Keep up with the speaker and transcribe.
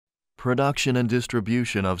Production and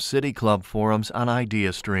distribution of City Club forums on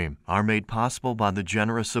IdeaStream are made possible by the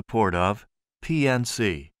generous support of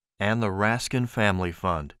PNC and the Raskin Family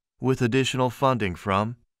Fund, with additional funding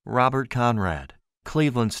from Robert Conrad,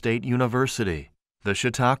 Cleveland State University, the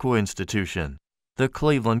Chautauqua Institution, the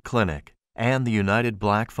Cleveland Clinic, and the United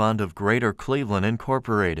Black Fund of Greater Cleveland,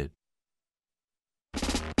 Incorporated.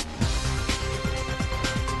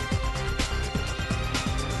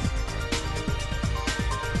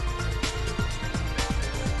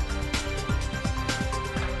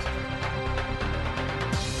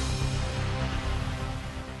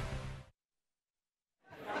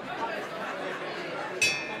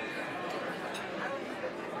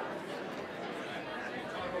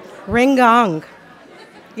 Ring gong.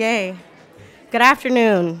 Yay. Good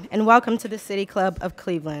afternoon, and welcome to the City Club of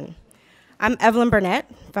Cleveland. I'm Evelyn Burnett,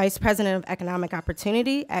 Vice President of Economic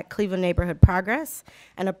Opportunity at Cleveland Neighborhood Progress,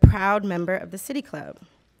 and a proud member of the City Club.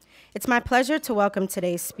 It's my pleasure to welcome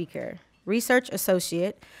today's speaker, Research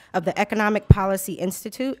Associate of the Economic Policy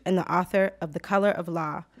Institute and the author of The Color of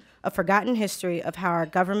Law, A Forgotten History of How Our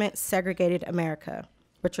Government Segregated America,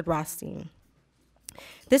 Richard Rothstein.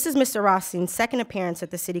 This is Mr. Rothstein's second appearance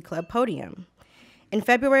at the City Club podium. In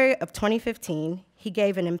February of 2015, he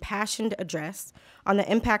gave an impassioned address on the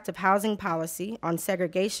impact of housing policy on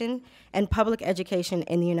segregation and public education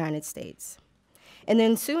in the United States. In the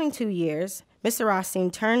ensuing 2 years, Mr. Rothstein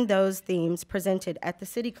turned those themes presented at the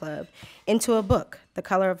City Club into a book, The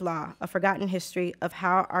Color of Law, A Forgotten History of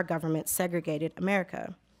How Our Government Segregated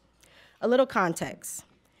America. A little context.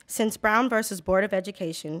 Since Brown versus Board of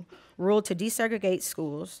Education ruled to desegregate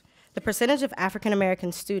schools, the percentage of African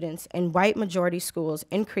American students in white majority schools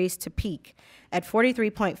increased to peak at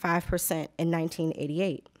 43.5% in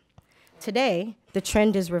 1988. Today, the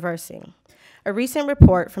trend is reversing. A recent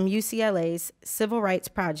report from UCLA's Civil Rights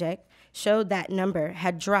Project showed that number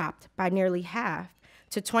had dropped by nearly half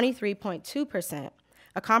to 23.2%,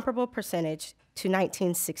 a comparable percentage to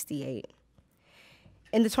 1968.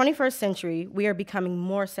 In the 21st century, we are becoming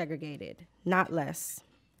more segregated, not less.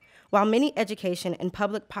 While many education and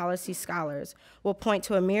public policy scholars will point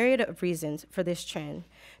to a myriad of reasons for this trend,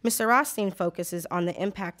 Mr. Rothstein focuses on the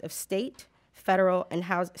impact of state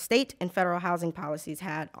and federal housing policies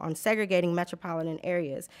had on segregating metropolitan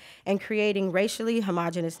areas and creating racially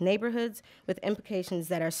homogeneous neighborhoods with implications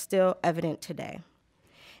that are still evident today.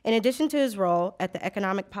 In addition to his role at the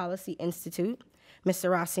Economic Policy Institute,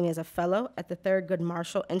 Mr. Rothstein is a fellow at the Thurgood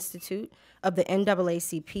Marshall Institute of the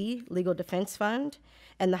NAACP Legal Defense Fund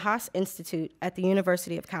and the Haas Institute at the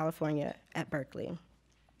University of California at Berkeley.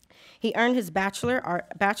 He earned his Bachelor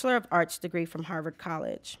of Arts degree from Harvard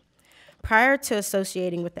College. Prior to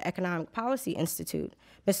associating with the Economic Policy Institute,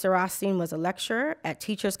 Mr. Rothstein was a lecturer at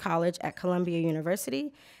Teachers College at Columbia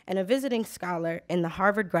University and a visiting scholar in the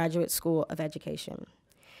Harvard Graduate School of Education.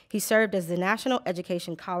 He served as the national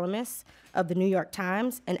education columnist of the New York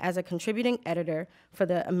Times and as a contributing editor for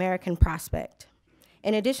the American Prospect.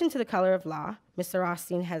 In addition to The Color of Law, Mr.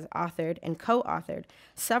 Rothstein has authored and co-authored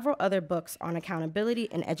several other books on accountability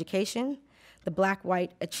in education, the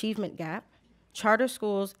Black-White Achievement Gap, charter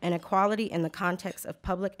schools, and equality in the context of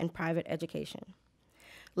public and private education.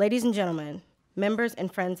 Ladies and gentlemen, members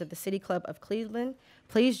and friends of the City Club of Cleveland,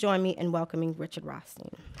 please join me in welcoming Richard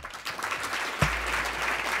Rothstein.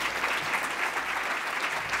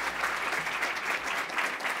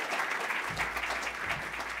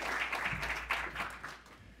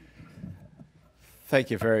 Thank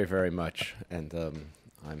you very, very much, and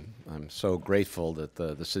I'm so grateful that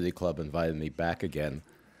the City Club invited me back again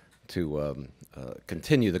to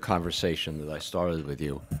continue the conversation that I started with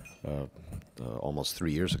you almost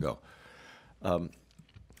 3 years ago.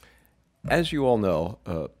 As you all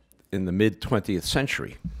know, in the mid-20th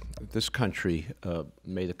century, this country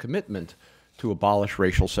made a commitment to abolish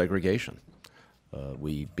racial segregation.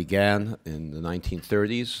 We began in the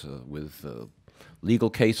 1930s with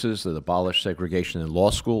legal cases that abolished segregation in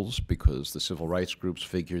law schools because the civil rights groups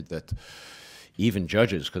figured that even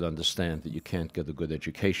judges could understand that you can't get a good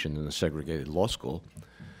education in a segregated law school.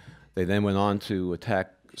 They then went on to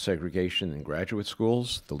attack segregation in graduate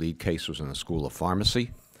schools. The lead case was in the School of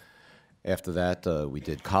Pharmacy. After that, we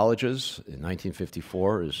did colleges. In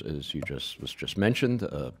 1954, as you was just mentioned,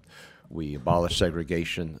 we abolished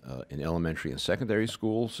segregation in elementary and secondary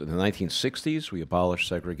schools. In the 1960s, we abolished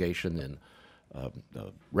segregation in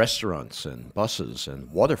restaurants and buses and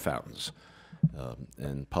water fountains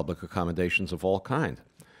and public accommodations of all kind.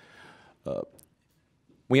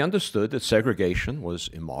 We understood that segregation was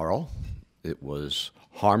immoral, it was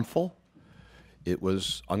harmful, it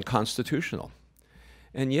was unconstitutional.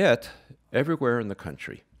 And yet, everywhere in the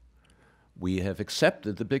country, we have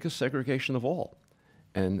accepted the biggest segregation of all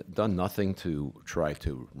and done nothing to try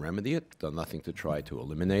to remedy it, done nothing to try to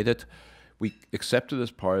eliminate it. We accept it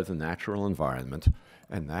as part of the natural environment,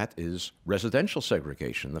 and that is residential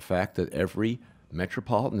segregation, the fact that every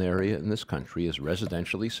metropolitan area in this country is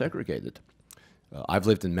residentially segregated. I've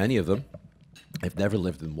lived in many of them. I've never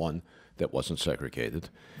lived in one that wasn't segregated,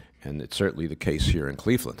 and it's certainly the case here in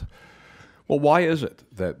Cleveland. Well, why is it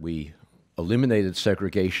that we eliminated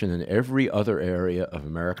segregation in every other area of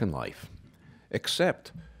American life,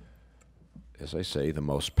 except, as I say, the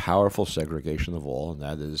most powerful segregation of all, and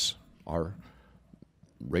that is our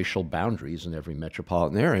racial boundaries in every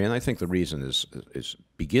metropolitan area? And I think the reason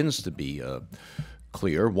begins to be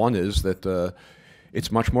clear. One is that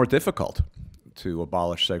it's much more difficult to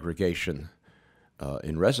abolish segregation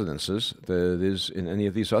in residences than it is in any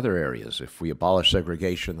of these other areas. If we abolish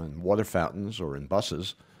segregation on water fountains or in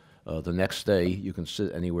buses, the next day you can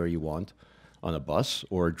sit anywhere you want on a bus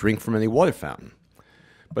or drink from any water fountain.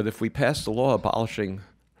 But if we pass the law abolishing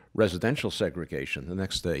residential segregation, the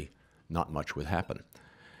next day not much would happen.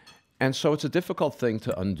 And so it's a difficult thing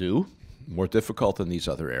to undo, more difficult than these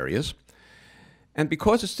other areas. And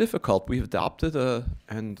because it's difficult, we've adopted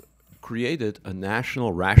and created a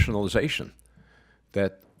national rationalization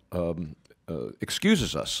that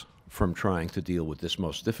excuses us from trying to deal with this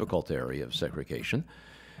most difficult area of segregation.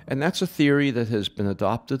 And that's a theory that has been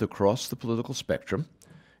adopted across the political spectrum.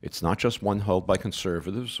 It's not just one held by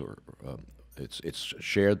conservatives, or it's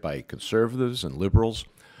shared by conservatives and liberals.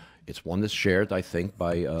 It's one that's shared, I think,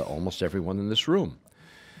 by almost everyone in this room.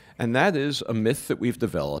 And that is a myth that we've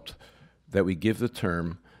developed that we give the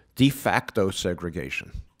term de facto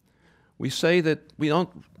segregation. We say that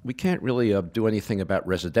we can't really do anything about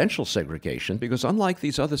residential segregation because unlike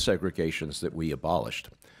these other segregations that we abolished,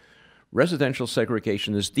 residential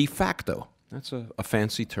segregation is de facto. That's a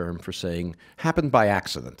fancy term for saying happened by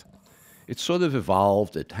accident. It sort of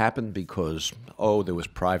evolved. It happened because, there was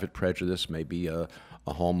private prejudice. Maybe a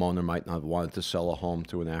homeowner might not have wanted to sell a home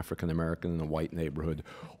to an African American in a white neighborhood,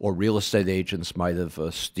 or real estate agents might have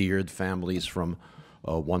steered families from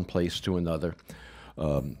one place to another.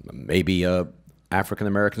 Maybe African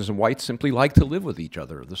Americans and whites simply like to live with each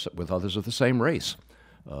other, with others of the same race.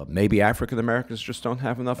 Maybe African Americans just don't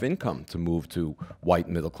have enough income to move to white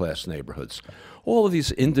middle-class neighborhoods. All of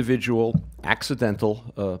these individual,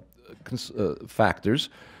 accidental factors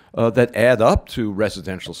that add up to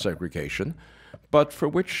residential segregation, but for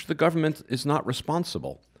which the government is not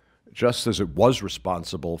responsible, just as it was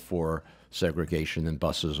responsible for segregation in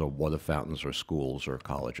buses or water fountains or schools or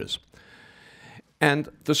colleges. And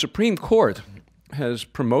the Supreme Court has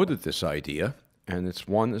promoted this idea, and it's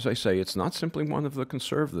one, as I say, it's not simply one of the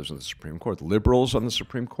conservatives in the Supreme Court. Liberals on the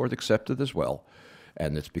Supreme Court accept it as well,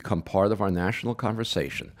 and it's become part of our national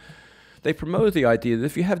conversation. They promoted the idea that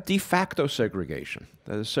if you have de facto segregation,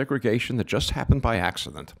 that is segregation that just happened by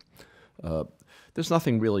accident, there's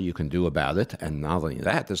nothing really you can do about it, and not only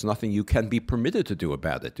that, there's nothing you can be permitted to do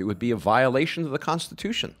about it. It would be a violation of the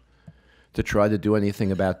Constitution to try to do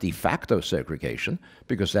anything about de facto segregation,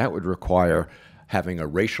 because that would require having a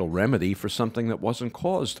racial remedy for something that wasn't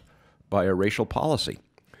caused by a racial policy.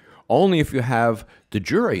 Only if you have de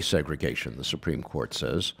jure segregation, the Supreme Court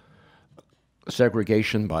says,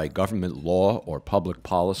 segregation by government law or public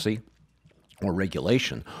policy or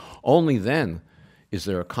regulation, only then is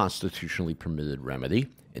there a constitutionally permitted remedy.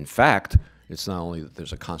 In fact, it's not only that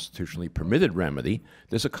there's a constitutionally permitted remedy,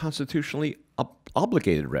 there's a constitutionally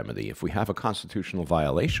obligated remedy. If we have a constitutional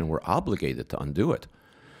violation, we're obligated to undo it.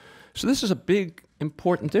 So this is a big,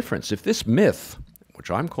 important difference. If this myth, which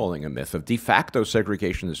I'm calling a myth, of de facto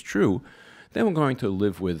segregation is true, then we're going to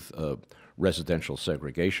live with residential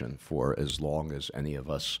segregation for as long as any of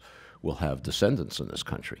us will have descendants in this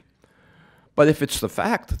country. But if it's the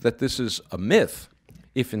fact that this is a myth,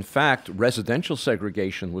 if in fact residential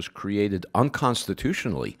segregation was created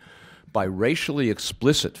unconstitutionally by racially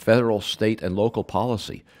explicit federal, state, and local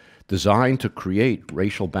policy designed to create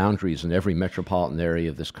racial boundaries in every metropolitan area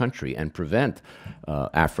of this country and prevent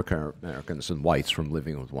African Americans and whites from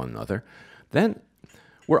living with one another, then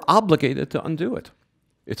we're obligated to undo it.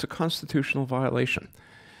 It's a constitutional violation.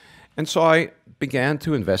 And so I began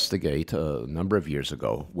to investigate a number of years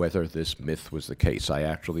ago whether this myth was the case. I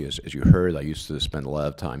actually, as you heard, I used to spend a lot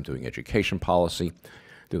of time doing education policy.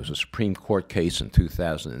 There was a Supreme Court case in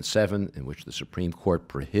 2007 in which the Supreme Court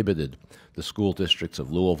prohibited the school districts of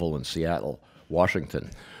Louisville and Seattle, Washington,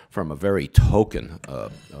 from a very token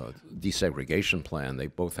desegregation plan. They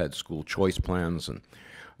both had school choice plans, and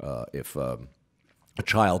if a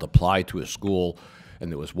child applied to a school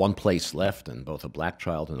and there was one place left, and both a black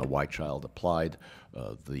child and a white child applied.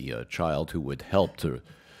 The child who would help to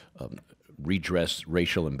redress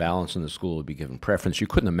racial imbalance in the school would be given preference. You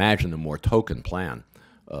couldn't imagine a more token plan.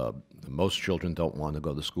 Most children don't want to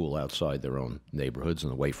go to school outside their own neighborhoods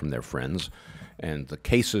and away from their friends. And the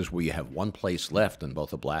cases where you have one place left and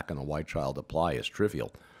both a black and a white child apply is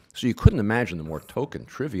trivial. So you couldn't imagine a more token,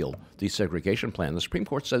 trivial desegregation plan. The Supreme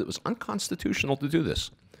Court said it was unconstitutional to do this,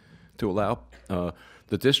 to allow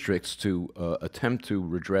the districts to attempt to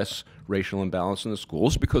redress racial imbalance in the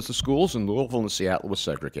schools, because the schools in Louisville and Seattle were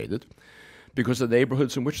segregated, because the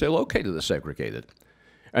neighborhoods in which they're located are segregated.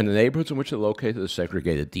 And the neighborhoods in which they're located are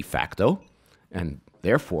segregated de facto, and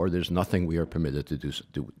therefore there's nothing we are permitted to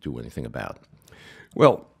do anything about.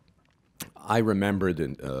 Well, I remembered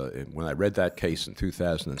when I read that case in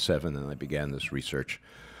 2007 and I began this research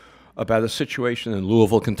about a situation in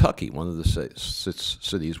Louisville, Kentucky, one of the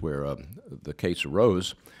cities where the case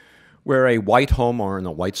arose, where a white homeowner in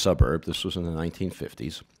a white suburb, this was in the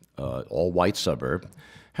 1950s, all-white suburb,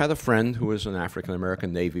 had a friend who was an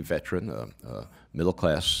African-American Navy veteran, a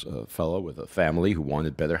middle-class fellow with a family who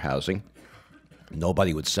wanted better housing.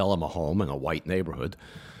 Nobody would sell him a home in a white neighborhood.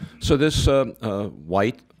 So this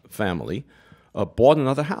white family bought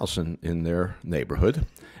another house in their neighborhood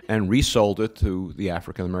and resold it to the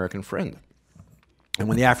African-American friend. And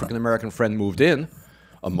when the African-American friend moved in,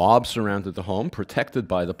 a mob surrounded the home, protected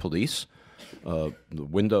by the police.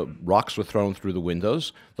 Rocks were thrown through the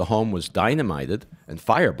windows. The home was dynamited and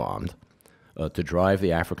firebombed to drive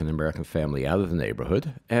the African-American family out of the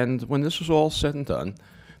neighborhood. And when this was all said and done,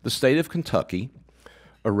 the state of Kentucky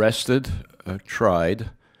arrested, tried,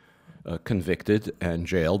 convicted, and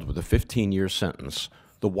jailed with a 15-year sentence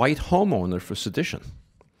the white homeowner for sedition.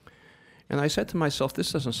 And I said to myself,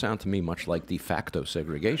 this doesn't sound to me much like de facto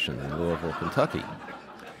segregation in Louisville, Kentucky.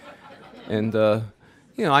 And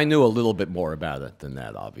you know, I knew a little bit more about it than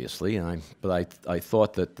that, obviously, but I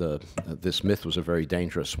thought that this myth was a very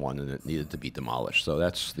dangerous one and it needed to be demolished. So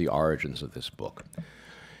that's the origins of this book.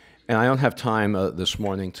 And I don't have time this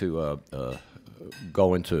morning to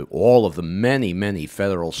go into all of the many, many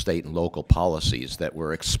federal, state, and local policies that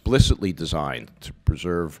were explicitly designed to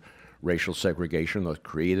preserve racial segregation or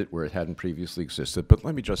create it where it hadn't previously existed, but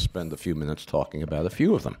let me just spend a few minutes talking about a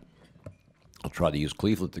few of them. I'll try to use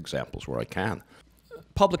Cleveland examples where I can.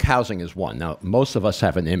 Public housing is one. Now, most of us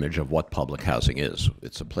have an image of what public housing is.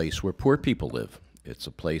 It's a place where poor people live. It's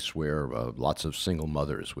a place where lots of single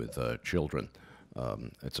mothers with children.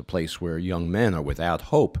 It's a place where young men are without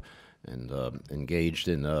hope and engaged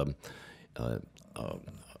in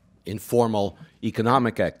informal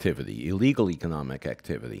economic activity, illegal economic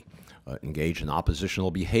activity, engaged in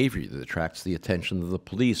oppositional behavior that attracts the attention of the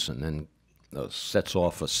police and then sets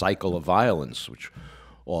off a cycle of violence, which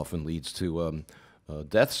often leads to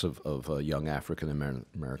deaths of young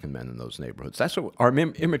African-American men in those neighborhoods. That's our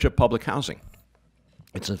image of public housing.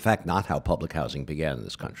 It's in fact not how public housing began in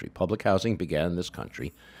this country. Public housing began in this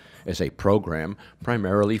country as a program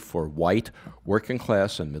primarily for white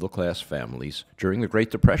working-class and middle-class families during the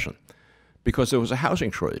Great Depression because there was a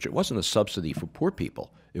housing shortage. It wasn't a subsidy for poor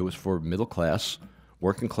people. It was for middle-class,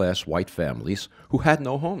 working-class white families who had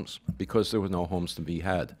no homes because there were no homes to be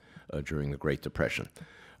had during the Great Depression.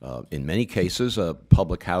 In many cases,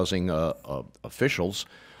 public housing officials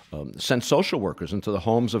sent social workers into the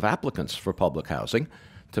homes of applicants for public housing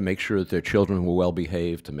to make sure that their children were well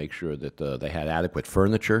behaved, to make sure that they had adequate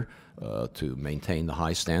furniture, to maintain the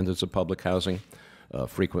high standards of public housing.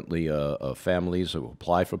 Frequently, families who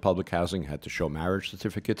applied for public housing had to show marriage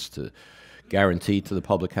certificates to guarantee to the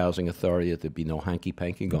Public Housing Authority that there'd be no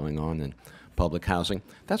hanky-panky going on in public housing.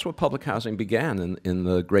 That's what public housing began in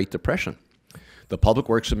the Great Depression. The Public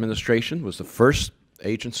Works Administration was the first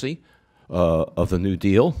agency of the New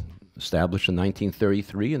Deal, established in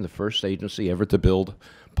 1933, and the first agency ever to build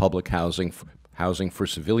public housing for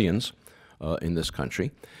civilians in this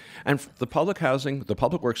country. And the Public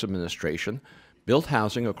Works Administration built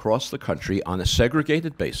housing across the country on a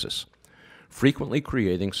segregated basis, frequently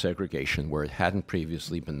creating segregation where it hadn't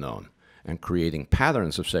previously been known, and creating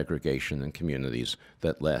patterns of segregation in communities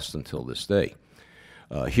that last until this day.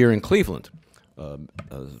 Here in Cleveland,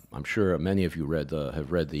 I'm sure many of you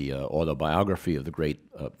have read the autobiography of the great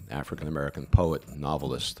African-American poet,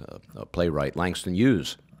 novelist, playwright Langston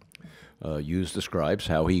Hughes. Hughes describes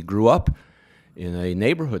how he grew up in a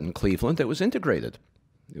neighborhood in Cleveland that was integrated.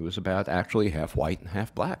 It was about actually half white and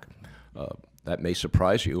half black. That may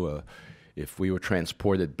surprise you. If we were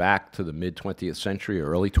transported back to the mid-20th century or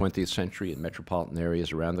early 20th century in metropolitan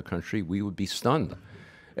areas around the country, we would be stunned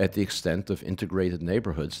at the extent of integrated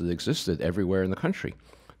neighborhoods that existed everywhere in the country.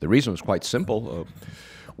 The reason was quite simple.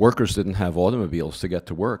 Workers didn't have automobiles to get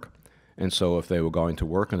to work. And so if they were going to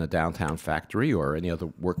work in a downtown factory or any other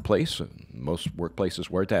workplace, and most workplaces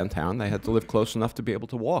were downtown, they had to live close enough to be able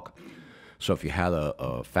to walk. So if you had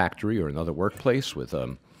a factory or another workplace with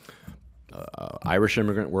Irish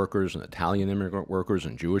immigrant workers and Italian immigrant workers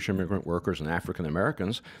and Jewish immigrant workers and African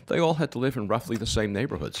Americans, they all had to live in roughly the same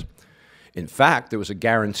neighborhoods. In fact, there was a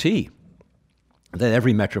guarantee that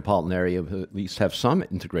every metropolitan area would at least have some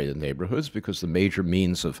integrated neighborhoods, because the major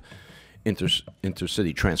means of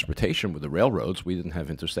intercity transportation were the railroads. We didn't have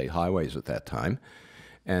interstate highways at that time.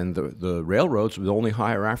 And the railroads would only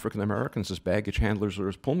hire African Americans as baggage handlers or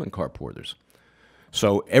as Pullman car porters.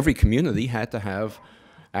 So every community had to have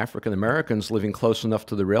African Americans living close enough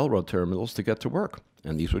to the railroad terminals to get to work.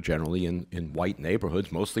 And these were generally in white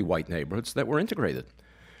neighborhoods, mostly white neighborhoods, that were integrated.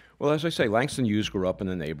 Well, as I say, Langston Hughes grew up in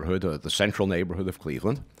a neighborhood, the central neighborhood of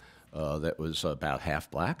Cleveland, that was about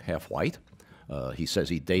half black, half white. He says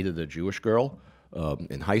he dated a Jewish girl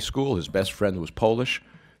in high school. His best friend was Polish.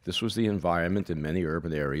 This was the environment in many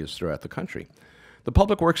urban areas throughout the country. The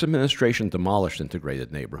Public Works Administration demolished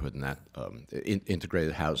integrated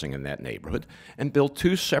integrated housing in that neighborhood and built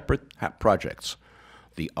two separate projects.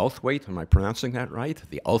 The Outhwaite, am I pronouncing that right?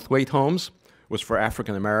 The Outhwaite homes was for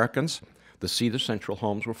African Americans. The Cedar Central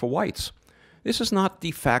homes were for whites. This is not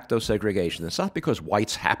de facto segregation. It's not because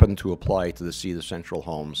whites happen to apply to the Cedar Central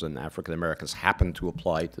homes and African Americans happen to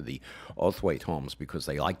apply to the Outhwaite homes because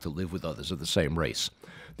they like to live with others of the same race.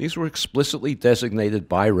 These were explicitly designated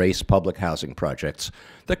by race public housing projects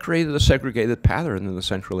that created a segregated pattern in the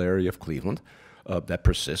central area of Cleveland that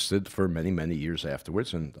persisted for many, many years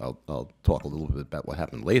afterwards, and I'll talk a little bit about what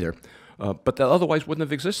happened later, but that otherwise wouldn't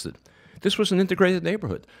have existed. This was an integrated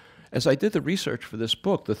neighborhood. As I did the research for this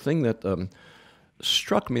book, the thing that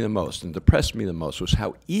struck me the most and depressed me the most was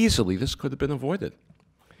how easily this could have been avoided.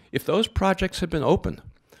 If those projects had been opened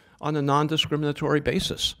on a non-discriminatory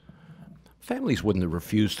basis, families wouldn't have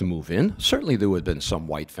refused to move in. Certainly there would have been some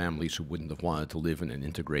white families who wouldn't have wanted to live in an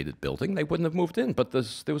integrated building. They wouldn't have moved in, but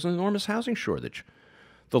there was an enormous housing shortage.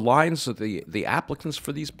 The lines of the applicants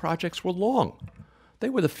for these projects were long. They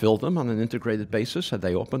would have filled them on an integrated basis had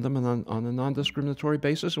they opened them on a non-discriminatory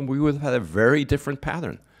basis, and we would have had a very different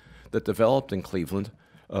pattern that developed in Cleveland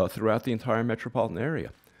throughout the entire metropolitan area.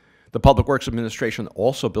 The Public Works Administration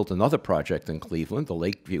also built another project in Cleveland, the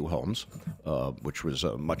Lakeview Homes, which was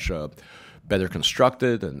much better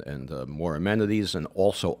constructed and more amenities, and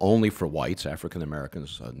also only for whites. African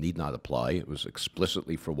Americans need not apply. It was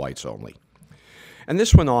explicitly for whites only. And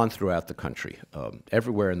this went on throughout the country.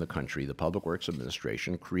 Everywhere in the country, the Public Works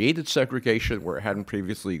Administration created segregation where it hadn't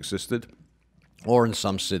previously existed, or in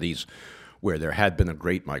some cities where there had been a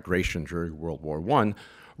great migration during World War I,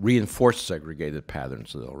 reinforced segregated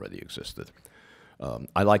patterns that already existed.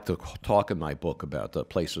 I like to talk in my book about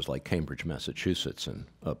places like Cambridge, Massachusetts, and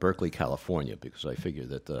Berkeley, California, because I figure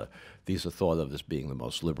that these are thought of as being the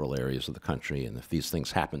most liberal areas of the country, and if these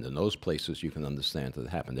things happened in those places, you can understand that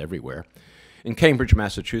it happened everywhere. In Cambridge,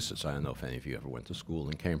 Massachusetts, I don't know if any of you ever went to school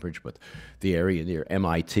in Cambridge, but the area near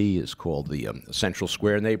MIT is called the Central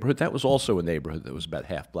Square neighborhood. That was also a neighborhood that was about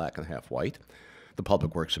half black and half white. The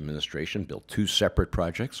Public Works Administration built two separate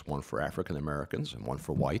projects, one for African Americans and one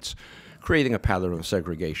for whites, creating a pattern of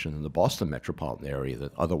segregation in the Boston metropolitan area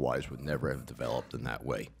that otherwise would never have developed in that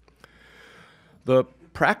way. The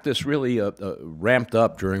practice really ramped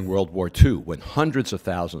up during World War II when hundreds of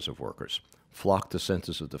thousands of workers flocked to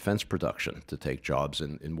centers of defense production to take jobs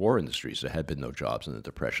in war industries. There had been no jobs in the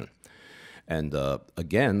Depression. And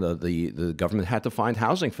again, the government had to find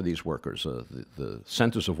housing for these workers. The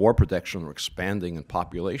centers of war protection were expanding in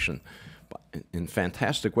population in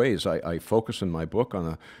fantastic ways. I focus in my book on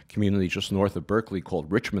a community just north of Berkeley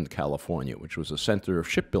called Richmond, California, which was a center of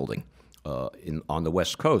shipbuilding on the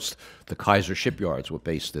West Coast. The Kaiser shipyards were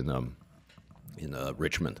based in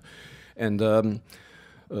Richmond. And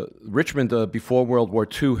Richmond, before World War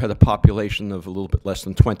II, had a population of a little bit less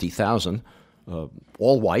than 20,000.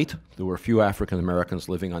 All white. There were a few African Americans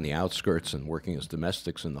living on the outskirts and working as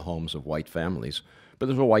domestics in the homes of white families, but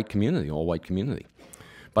it was a white community, all white community.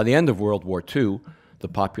 By the end of World War II, the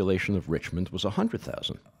population of Richmond was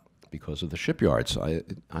 100,000 because of the shipyards. I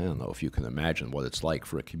don't know if you can imagine what it's like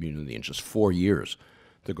for a community in just 4 years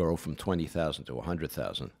to go from 20,000 to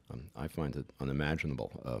 100,000. I find it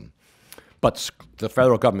unimaginable. But the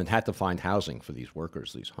federal government had to find housing for these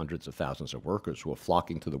workers, these hundreds of thousands of workers who were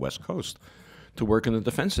flocking to the West Coast to work in the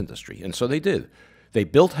defense industry. And so they did. They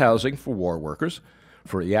built housing for war workers.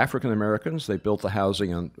 For the African Americans, they built the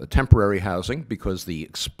housing on temporary housing because the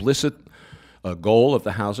explicit A goal of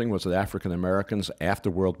the housing was that African Americans after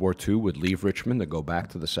World War II would leave Richmond and go back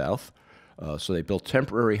to the South. So they built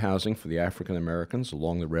temporary housing for the African Americans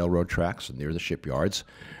along the railroad tracks and near the shipyards,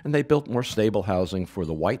 and they built more stable housing for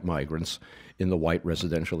the white migrants in the white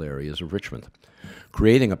residential areas of Richmond,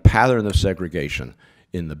 creating a pattern of segregation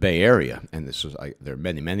in the Bay Area. And there are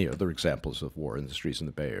many, many other examples of war industries in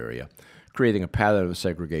the Bay Area, creating a pattern of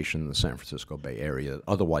segregation in the San Francisco Bay Area that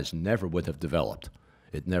otherwise never would have developed.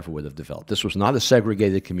 It never would have developed. This was not a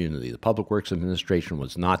segregated community. The Public Works Administration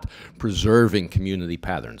was not preserving community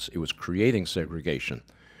patterns. It was creating segregation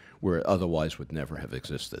where it otherwise would never have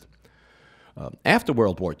existed. After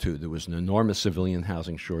World War II, there was an enormous civilian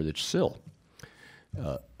housing shortage still.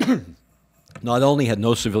 Not only had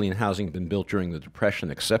no civilian housing been built during the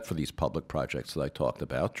Depression except for these public projects that I talked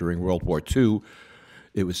about, during World War II,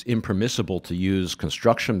 it was impermissible to use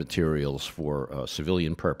construction materials for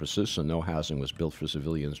civilian purposes, so no housing was built for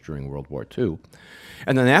civilians during World War II.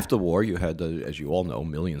 And then after the war, you had, as you all know,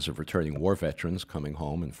 millions of returning war veterans coming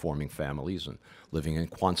home and forming families and living in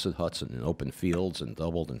Quonset huts and in open fields and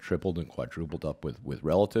doubled and tripled and quadrupled up with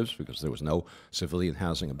relatives because there was no civilian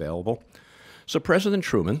housing available. So President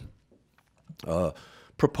Truman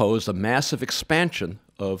proposed a massive expansion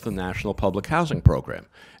of the National Public Housing Program.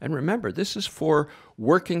 And remember, this is for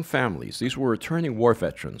working families. These were returning war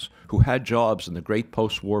veterans who had jobs in the great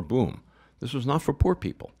post-war boom. This was not for poor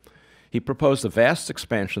people. He proposed a vast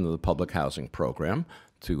expansion of the public housing program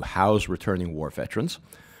to house returning war veterans.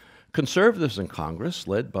 Conservatives in Congress,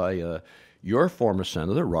 led by your former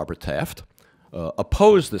Senator, Robert Taft,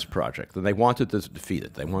 opposed this project, and they wanted to defeat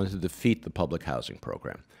it. They wanted to defeat the public housing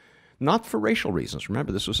program. Not for racial reasons.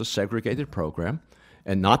 Remember, this was a segregated program,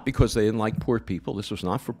 and not because they didn't like poor people. This was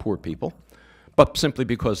not for poor people, but simply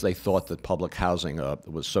because they thought that public housing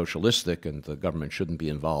was socialistic and the government shouldn't be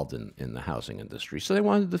involved in the housing industry. So they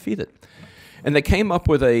wanted to defeat it. And they came up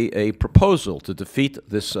with a proposal to defeat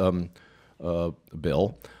this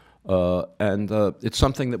bill, and it's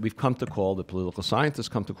something that we've come to call, the political scientists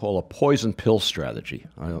come to call, a poison pill strategy.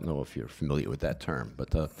 I don't know if you're familiar with that term,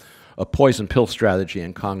 but a poison pill strategy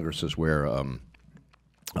in Congress is where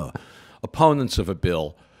opponents of a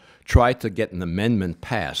bill try to get an amendment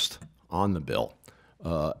passed on the bill.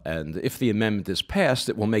 And if the amendment is passed,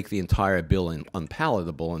 it will make the entire bill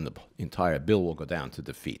unpalatable, and the entire bill will go down to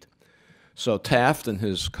defeat. So Taft and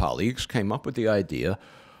his colleagues came up with the idea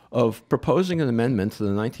of proposing an amendment to the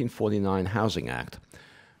 1949 Housing Act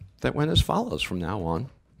that went as follows: from now on,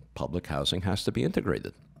 public housing has to be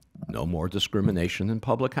integrated. No more discrimination in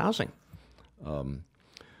public housing.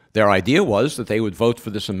 Their idea was that they would vote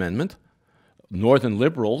for this amendment. Northern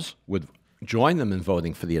liberals would join them in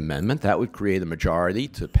voting for the amendment. That would create a majority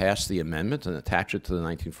to pass the amendment and attach it to the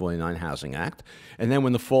 1949 Housing Act. And then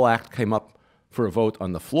when the full act came up for a vote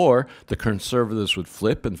on the floor, the conservatives would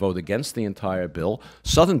flip and vote against the entire bill.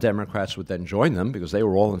 Southern Democrats would then join them because they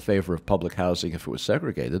were all in favor of public housing if it was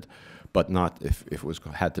segregated, but not if it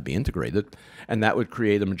had to be integrated. And that would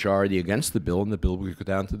create a majority against the bill, and the bill would go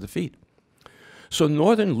down to defeat. So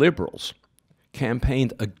Northern liberals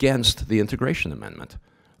campaigned against the integration amendment,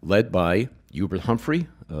 led by Hubert Humphrey,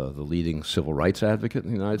 the leading civil rights advocate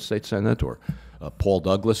in the United States Senate, or Paul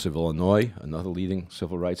Douglas of Illinois, another leading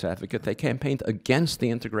civil rights advocate. They campaigned against the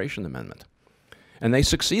integration amendment. And they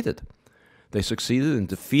succeeded. They succeeded in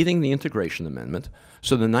defeating the integration amendment.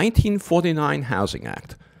 So the 1949 Housing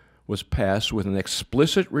Act was passed with an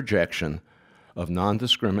explicit rejection of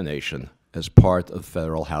non-discrimination as part of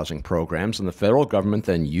federal housing programs, and the federal government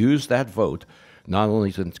then used that vote not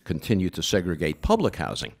only to continue to segregate public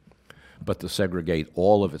housing, but to segregate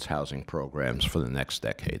all of its housing programs for the next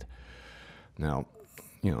decade. Now,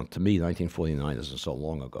 you know, to me, 1949 isn't so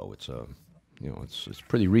long ago. It's it's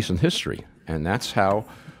pretty recent history, and that's how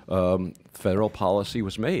federal policy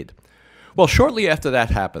was made. Well, shortly after that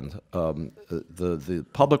happened, the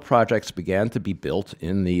public projects began to be built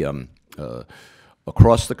in the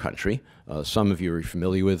across the country. Some of you are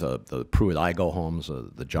familiar with the Pruitt-Igoe homes,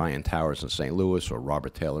 the Giant Towers in St. Louis, or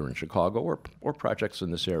Robert Taylor in Chicago, or projects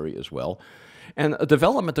in this area as well. And a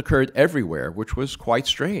development occurred everywhere, which was quite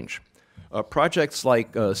strange. Projects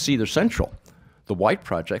like Cedar Central, the White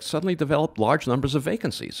project, suddenly developed large numbers of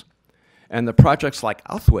vacancies. And the projects like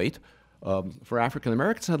Outhwaite, for African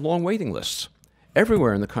Americans, had long waiting lists.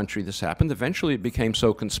 Everywhere in the country this happened. Eventually it became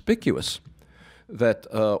so conspicuous that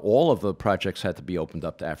all of the projects had to be opened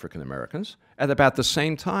up to African Americans. At about the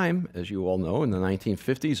same time, as you all know, in the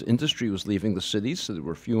 1950s, industry was leaving the cities, so there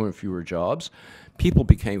were fewer and fewer jobs. People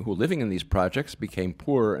who were living in these projects became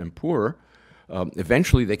poorer and poorer.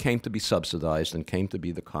 Eventually, they came to be subsidized and came to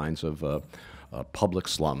be the kinds of public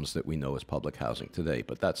slums that we know as public housing today.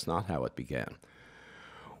 But that's not how it began.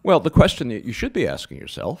 Well, the question that you should be asking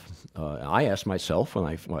yourself, I asked myself when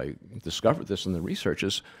I discovered this in the research,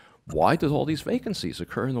 is why did all these vacancies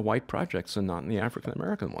occur in the white projects and not in the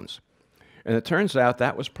African-American ones? And it turns out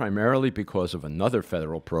that was primarily because of another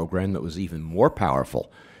federal program that was even more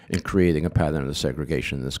powerful in creating a pattern of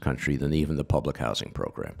segregation in this country than even the public housing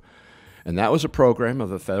program. And that was a program of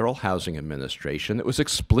the Federal Housing Administration that was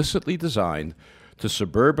explicitly designed to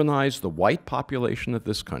suburbanize the white population of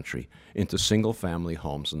this country into single-family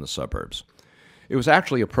homes in the suburbs. It was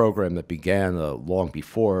actually a program that began long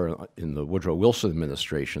before in the Woodrow Wilson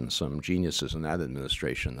administration. Some geniuses in that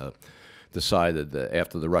administration decided that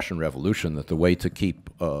after the Russian Revolution that the way to keep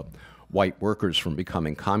white workers from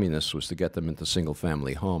becoming communists was to get them into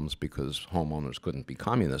single-family homes because homeowners couldn't be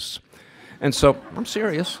communists. And so, I'm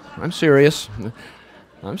serious. It's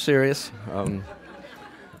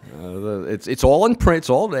all in print, it's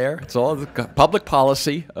all there, it's all the public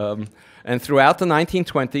policy. And throughout the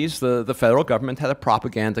 1920s, the federal government had a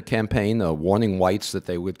propaganda campaign warning whites that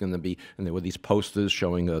they were going to be, and there were these posters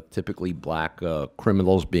showing typically black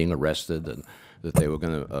criminals being arrested and that they were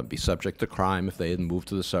going to be subject to crime if they hadn't moved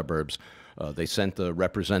to the suburbs. They sent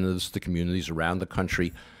representatives to communities around the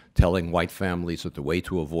country telling white families that the way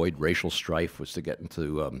to avoid racial strife was to get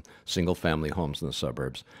into single-family homes in the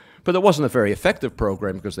suburbs. But it wasn't a very effective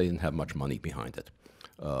program because they didn't have much money behind it.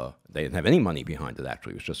 They didn't have any money behind it,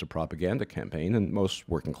 actually. It was just a propaganda campaign, and most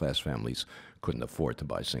working-class families couldn't afford to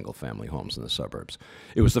buy single-family homes in the suburbs.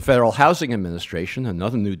 It was the Federal Housing Administration,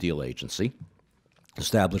 another New Deal agency,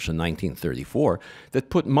 established in 1934, that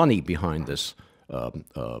put money behind this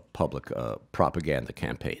public propaganda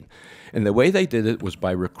campaign. And the way they did it was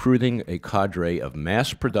by recruiting a cadre of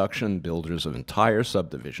mass production builders of entire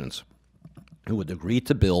subdivisions who would agree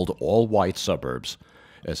to build all white suburbs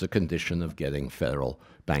as a condition of getting federal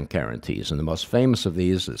bank guarantees. And the most famous of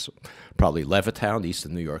these is probably Levittown, east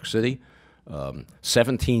of New York City,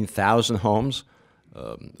 17,000 homes,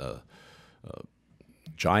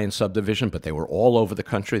 giant subdivision, but they were all over the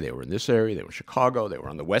country. They were in this area, they were in Chicago, they were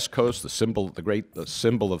on the West Coast. The great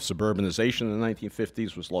symbol of suburbanization in the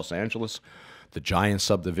 1950s was Los Angeles. The giant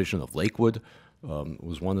subdivision of Lakewood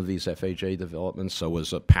was one of these FHA developments. So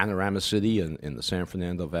was Panorama City in the San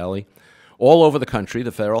Fernando Valley. All over the country,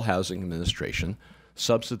 the Federal Housing Administration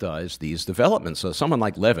subsidized these developments. So someone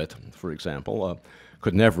like Levitt, for example,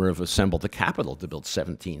 could never have assembled the capital to build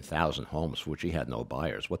 17,000 homes for which he had no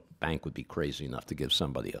buyers. What bank would be crazy enough to give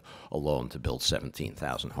somebody a loan to build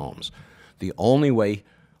 17,000 homes? The only way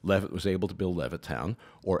Levitt was able to build Levittown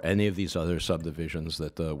or any of these other subdivisions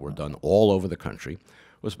that were done all over the country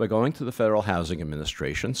was by going to the Federal Housing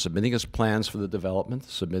Administration, submitting his plans for the development,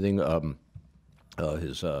 submitting the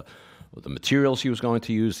materials he was going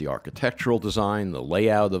to use, the architectural design, the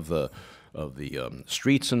layout of the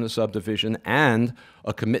streets in the subdivision, and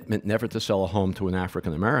a commitment never to sell a home to an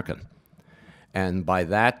African American. And by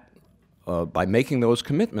that, by making those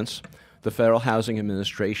commitments, the Federal Housing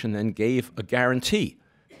Administration then gave a guarantee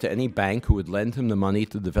to any bank who would lend him the money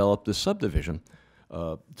to develop this subdivision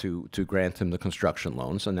to grant him the construction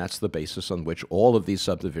loans, and that's the basis on which all of these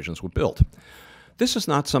subdivisions were built. This is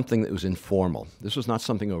not something that was informal. This was not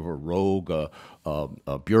something of a rogue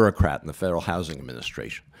bureaucrat in the Federal Housing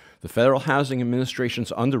Administration. The Federal Housing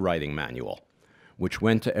Administration's underwriting manual, which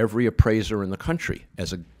went to every appraiser in the country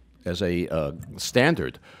as a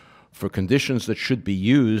standard for conditions that should be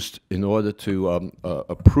used in order to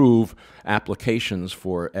approve applications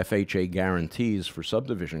for FHA guarantees for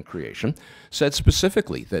subdivision creation, said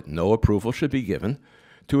specifically that no approval should be given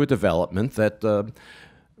to a development that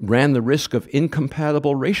ran the risk of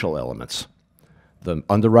incompatible racial elements. The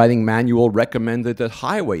underwriting manual recommended that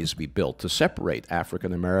highways be built to separate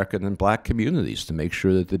African American and black communities to make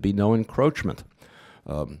sure that there'd be no encroachment.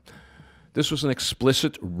 This was an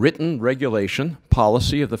explicit written regulation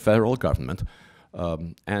policy of the federal government,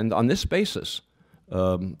 and on this basis,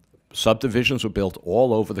 subdivisions were built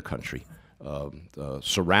all over the country,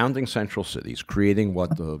 surrounding central cities, creating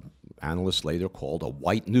what the analysts later called a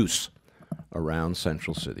white noose around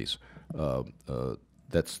central cities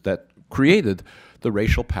that created the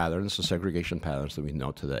racial patterns, the segregation patterns that we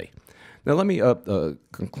know today. Now let me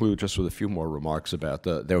conclude just with a few more remarks about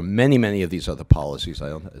there are many, many of these other policies.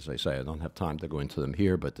 As I say, I don't have time to go into them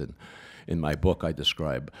here, but in my book I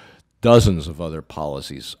describe dozens of other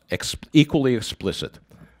policies equally explicit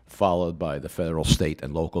followed by the federal, state,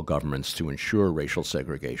 and local governments to ensure racial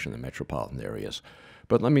segregation in metropolitan areas.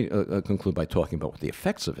 But let me conclude by talking about what the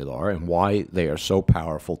effects of it are and why they are so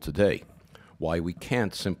powerful today, why we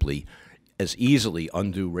can't simply as easily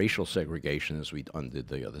undo racial segregation as we undid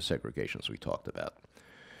the other segregations we talked about.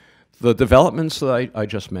 The developments that I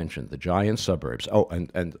just mentioned, the giant suburbs. Oh,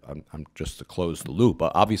 and I'm just to close the loop.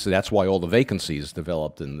 Obviously, that's why all the vacancies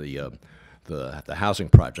developed in the housing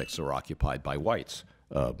projects are occupied by whites,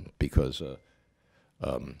 because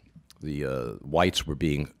the whites were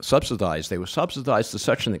being subsidized. They were subsidized to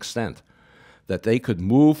such an extent that they could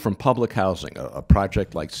move from public housing, a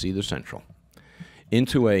project like Cedar Central,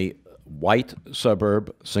 into a white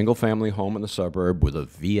suburb, single-family home in the suburb with a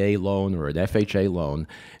VA loan or an FHA loan,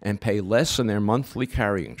 and pay less in their monthly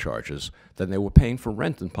carrying charges than they were paying for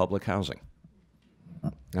rent in public housing.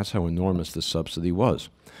 That's how enormous this subsidy was.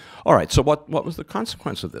 All right, so what was the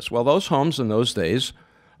consequence of this? Well, those homes in those days,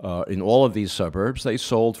 in all of these suburbs, they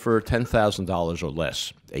sold for $10,000 or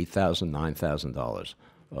less, $8,000, $9,000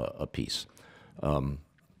 a piece.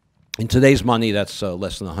 In today's money, that's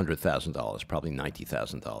less than $100,000, probably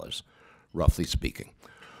 $90,000, roughly speaking.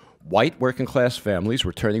 White working-class families,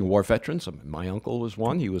 returning war veterans. My uncle was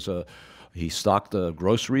one. He stocked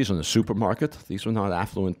groceries in a supermarket. These were not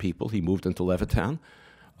affluent people. He moved into Levittown.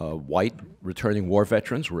 White returning war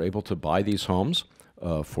veterans were able to buy these homes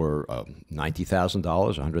for $90,000,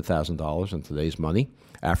 $100,000 in today's money.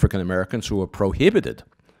 African Americans who were prohibited.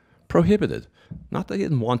 Not that they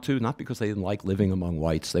didn't want to, not because they didn't like living among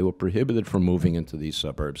whites. They were prohibited from moving into these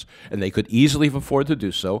suburbs, and they could easily afford to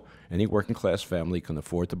do so. Any working-class family can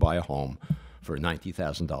afford to buy a home for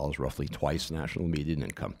 $90,000, roughly twice national median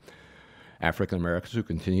income. African Americans who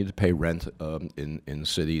continue to pay rent in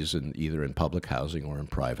cities, either in public housing or in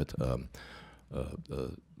private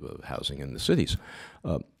housing in the cities.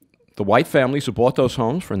 The white families who bought those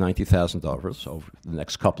homes for $90,000 over the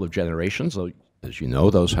next couple of generations, as you know,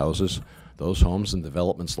 those homes and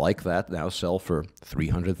developments like that now sell for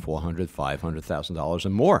 $300,000, $400,000, $500,000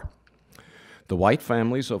 and more. The white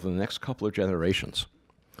families over the next couple of generations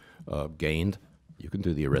gained, you can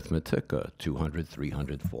do the arithmetic, $200,000,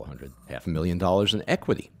 $300,000, $400,000, $500,000 in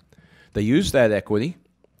equity. They used that equity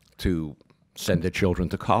to send their children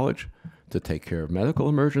to college, to take care of medical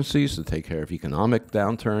emergencies, to take care of economic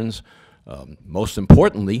downturns, most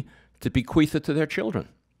importantly, to bequeath it to their children,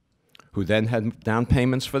 who then had down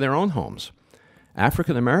payments for their own homes.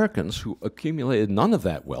 African Americans who accumulated none of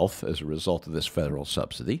that wealth as a result of this federal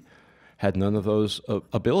subsidy had none of those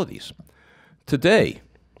abilities. Today,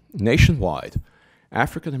 nationwide,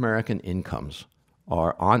 African American incomes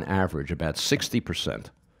are on average about 60%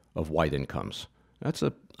 of white incomes. That's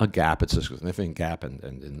a gap. It's a significant gap, and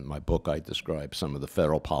in my book I describe some of the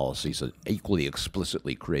federal policies that equally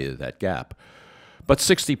explicitly created that gap. But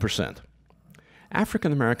 60%.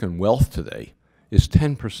 African American wealth today is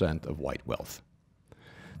 10% of white wealth.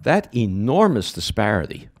 That enormous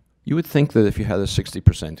disparity, you would think that if you had a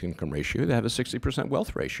 60% income ratio, you'd have a 60%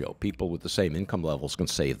 wealth ratio. People with the same income levels can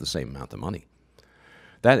save the same amount of money.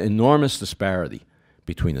 That enormous disparity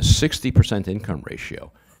between a 60% income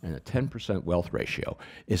ratio and a 10% wealth ratio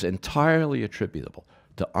is entirely attributable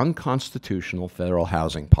to unconstitutional federal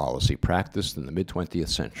housing policy practiced in the mid-20th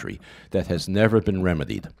century that has never been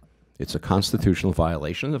remedied. It's a constitutional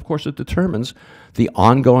violation, and of course it determines the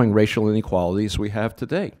ongoing racial inequalities we have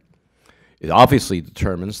today. It obviously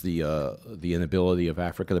determines the inability of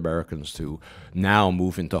African Americans to now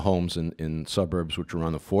move into homes in suburbs which are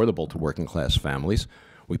unaffordable to working class families.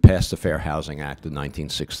 We passed the Fair Housing Act in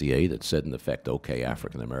 1968. It said, in effect, okay,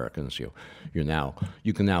 African Americans, you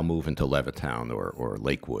can now move into Levittown or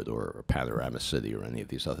Lakewood or Panorama City or any of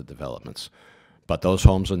these other developments. But those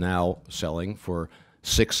homes are now selling for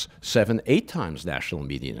 6, 7, 8 times national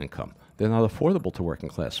median income. They're not affordable to working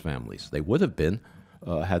class families. They would have been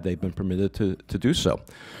had they been permitted to do so.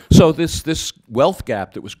 So this wealth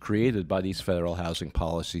gap that was created by these federal housing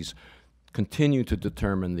policies continue to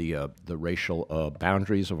determine the racial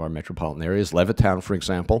boundaries of our metropolitan areas. Levittown, for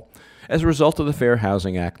example, as a result of the Fair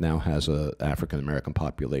Housing Act, now has an African-American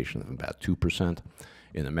population of about 2%.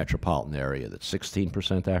 In a metropolitan area that's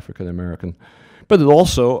 16% African-American. But it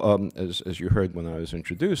also, as you heard when I was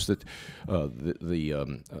introduced, that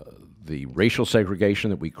the racial segregation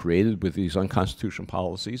that we created with these unconstitutional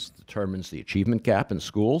policies determines the achievement gap in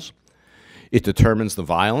schools. It determines the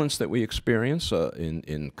violence that we experience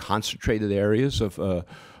in concentrated areas of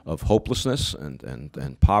hopelessness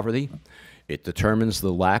and poverty. It determines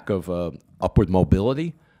the lack of upward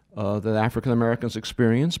mobility that African Americans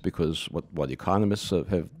experience, because what economists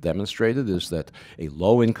have demonstrated is that a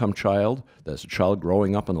low-income child, that's a child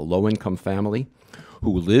growing up in a low-income family,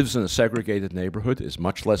 who lives in a segregated neighborhood is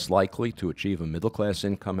much less likely to achieve a middle-class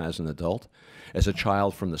income as an adult as a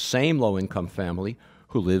child from the same low-income family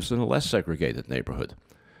who lives in a less segregated neighborhood.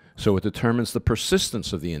 So it determines the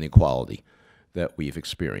persistence of the inequality that we've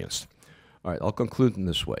experienced. All right, I'll conclude in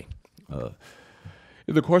this way.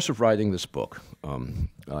 In the course of writing this book,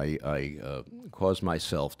 I caused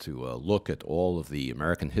myself to look at all of the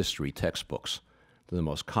American history textbooks that are the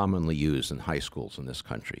most commonly used in high schools in this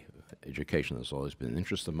country. Education has always been an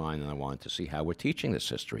interest of mine, and I wanted to see how we're teaching this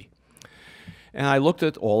history. And I looked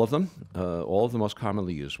at all of them, all of the most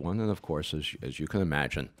commonly used one, and of course, as you can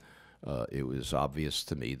imagine, it was obvious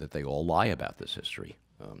to me that they all lie about this history.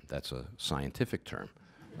 That's a scientific term.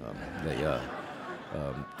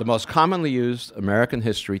 The most commonly used American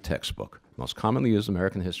history textbook, in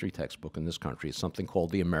this country is something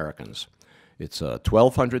called The Americans. It's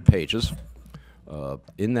 1,200 pages.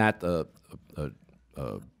 In that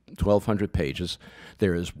 1,200 pages,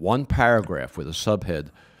 there is one paragraph with a subhead,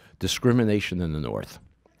 Discrimination in the North.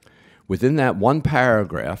 Within that one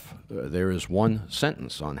paragraph, there is one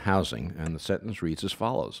sentence on housing, and the sentence reads as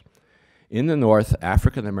follows. In the North,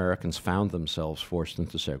 African Americans found themselves forced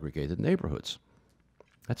into segregated neighborhoods.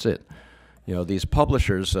 That's it. You know, these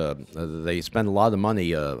publishers, they spend a lot of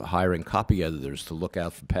money hiring copy editors to look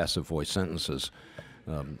out for passive voice sentences,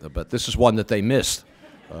 but this is one that they missed.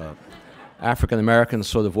 African Americans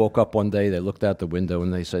sort of woke up one day, they looked out the window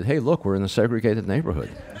and they said, hey, look, we're in a segregated neighborhood.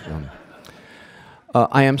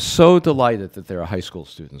 I am so delighted that there are high school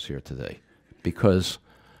students here today, because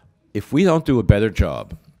if we don't do a better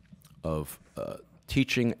job of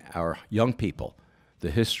teaching our young people the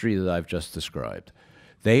history that I've just described,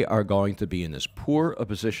 they are going to be in as poor a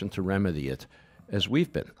position to remedy it as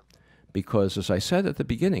we've been. Because, as I said at the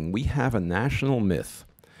beginning, we have a national myth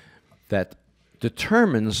that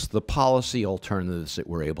determines the policy alternatives that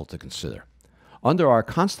we're able to consider. Under our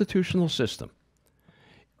constitutional system,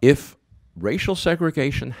 if racial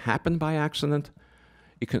segregation happened by accident,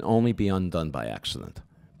 it can only be undone by accident.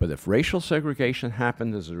 But if racial segregation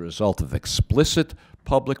happened as a result of explicit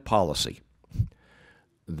public policy,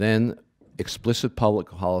 then explicit public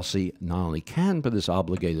policy not only can, but is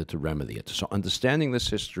obligated to remedy it. So understanding this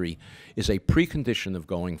history is a precondition of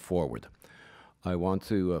going forward. I want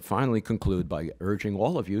to finally conclude by urging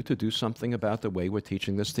all of you to do something about the way we're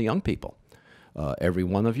teaching this to young people. Every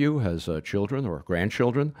one of you has children or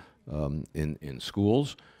grandchildren in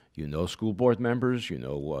schools. You know school board members, you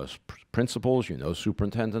know principals, you know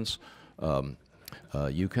superintendents.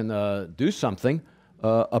 You can do something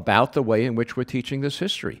about the way in which we're teaching this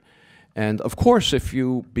history. And of course, if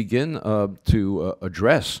you begin to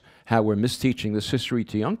address how we're misteaching this history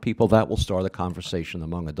to young people, that will start a conversation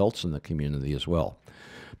among adults in the community as well.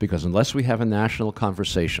 Because unless we have a national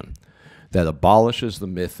conversation that abolishes the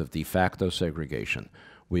myth of de facto segregation,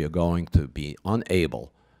 we are going to be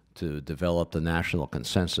unable to develop the national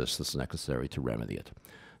consensus that's necessary to remedy it.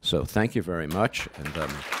 So thank you very much, and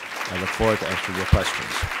I look forward to answering your questions.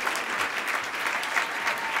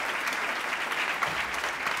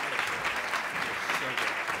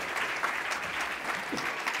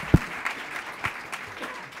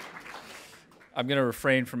 I'm going to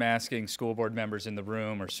refrain from asking school board members in the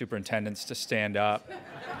room or superintendents to stand up.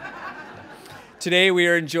 Today we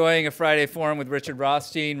are enjoying a Friday forum with Richard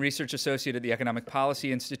Rothstein, Research Associate at the Economic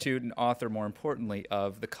Policy Institute and author, more importantly,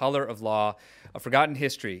 of The Color of Law, A Forgotten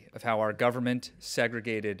History of How Our Government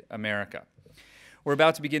Segregated America. We're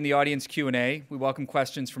about to begin the audience Q&A. We welcome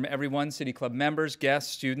questions from everyone, City Club members,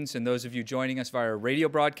 guests, students, and those of you joining us via our radio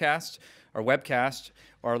broadcast, our webcast,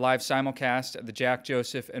 or our live simulcast at the Jack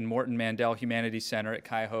Joseph and Morton Mandel Humanities Center at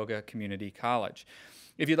Cuyahoga Community College.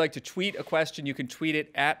 If you'd like to tweet a question, you can tweet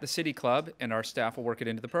it at the City Club, and our staff will work it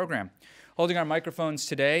into the program. Holding our microphones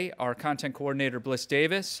today are content coordinator Bliss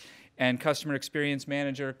Davis and customer experience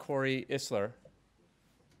manager Corey Isler.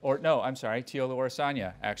 Or no, I'm sorry, Tiola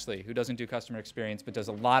Orsanya, actually, who doesn't do customer experience but does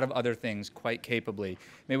a lot of other things quite capably.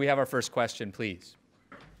 May we have our first question, please?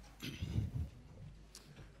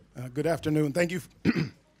 Good afternoon. Thank you.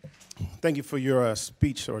 Thank you for your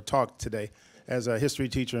speech or talk today. As a history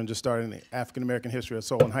teacher and just starting the African American history at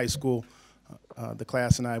Solon High School, the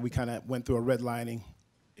class and I, we kind of went through a redlining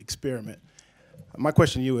experiment. My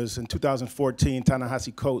question to you is, in 2014,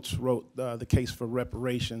 Ta-Nehisi Coates wrote the case for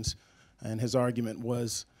reparations, and his argument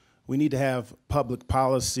was we need to have public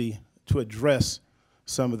policy to address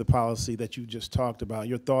some of the policy that you just talked about.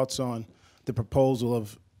 Your thoughts on the proposal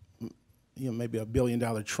of maybe $1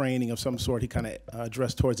 billion training of some sort he kind of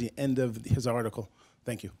addressed towards the end of his article.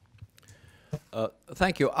 Thank you.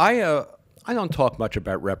 Thank you. I don't talk much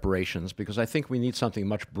about reparations because I think we need something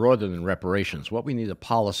much broader than reparations. What we need are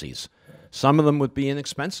policies. Some of them would be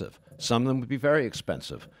inexpensive. Some of them would be very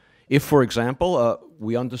expensive. If, for example,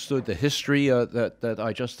 we understood the history that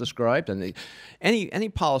I just described, and any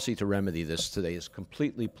policy to remedy this today is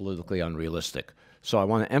completely politically unrealistic. So I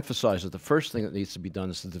want to emphasize that the first thing that needs to be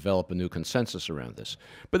done is to develop a new consensus around this.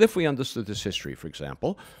 But if we understood this history, for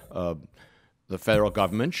example, the federal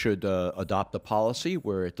government should adopt a policy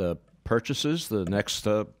where it purchases the next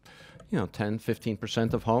 10,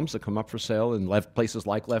 15% of homes that come up for sale in places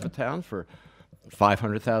like Levittown for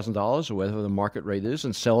 $500,000 or whatever the market rate is,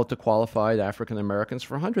 and sell it to qualified African Americans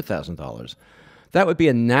for $100,000. That would be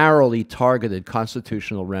a narrowly targeted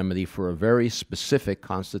constitutional remedy for a very specific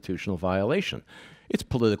constitutional violation. It's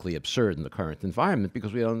politically absurd in the current environment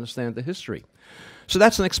because we don't understand the history. So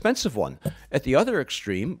that's an expensive one. At the other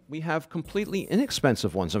extreme, we have completely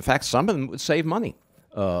inexpensive ones. In fact, some of them would save money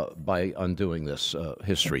by undoing this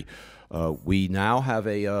history. We now have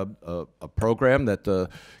a program that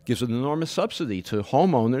gives an enormous subsidy to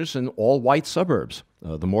homeowners in all white suburbs,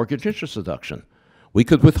 the mortgage interest deduction. We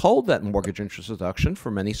could withhold that mortgage interest deduction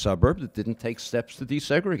from any suburb that didn't take steps to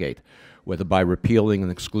desegregate, whether by repealing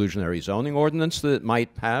an exclusionary zoning ordinance that it might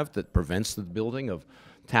have that prevents the building of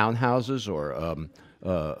townhouses or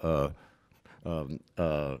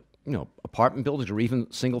apartment buildings or even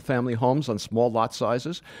single-family homes on small lot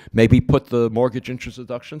sizes. Maybe put the mortgage interest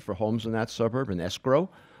deduction for homes in that suburb in escrow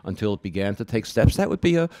until it began to take steps. That would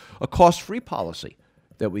be a cost-free policy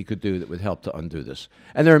that we could do that would help to undo this.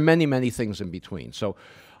 And there are many, many things in between. So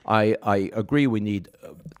I agree we need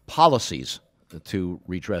policies to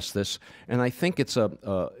redress this, and I think it's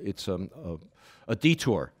a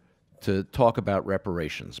detour to talk about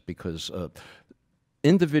reparations because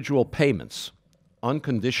individual payments,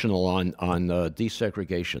 unconditional on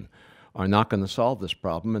desegregation, are not going to solve this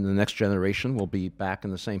problem, and the next generation will be back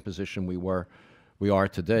in the same position we are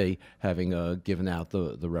today, having given out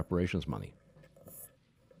the reparations money.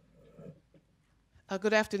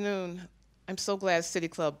 Good afternoon. I'm so glad City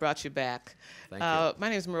Club brought you back. Thank you. My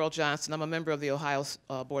name is Merle Johnson. I'm a member of the Ohio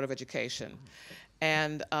Board of Education.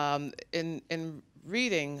 And in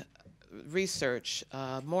reading research,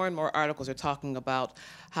 more and more articles are talking about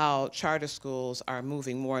how charter schools are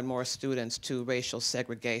moving more and more students to racial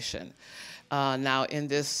segregation. Now, in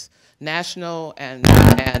this national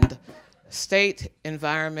and state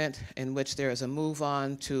environment in which there is a move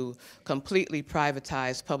on to completely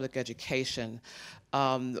privatize public education,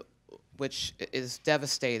 which is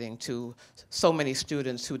devastating to so many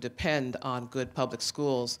students who depend on good public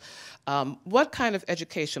schools. What kind of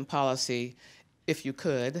education policy, if you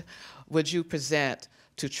could, would you present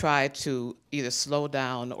to try to either slow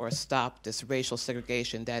down or stop this racial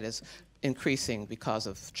segregation that is increasing because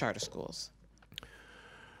of charter schools?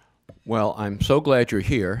 Well, I'm so glad you're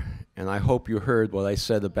here, and I hope you heard what I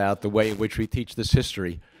said about the way in which we teach this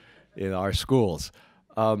history in our schools.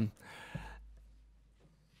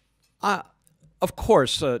 Of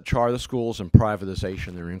course, charter schools and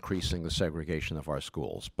privatization are increasing the segregation of our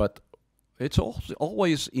schools, but it's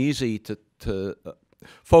always easy to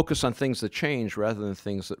focus on things that change rather than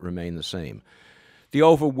things that remain the same. The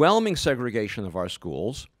overwhelming segregation of our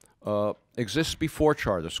schools exists before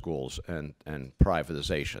charter schools and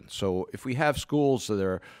privatization. So if we have schools that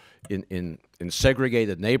are in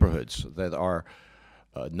segregated neighborhoods that are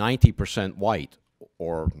 90% white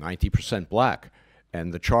or 90% black,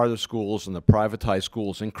 and the charter schools and the privatized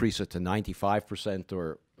schools increase it to 95%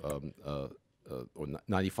 or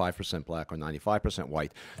 95% black or 95%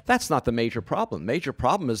 white, that's not the major problem. Major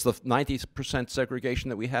problem is the 90% segregation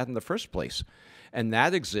that we had in the first place. And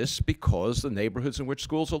that exists because the neighborhoods in which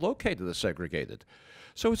schools are located are segregated.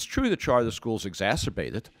 So it's true that charter schools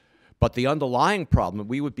exacerbate it, but the underlying problem,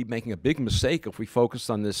 we would be making a big mistake if we focused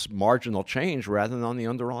on this marginal change rather than on the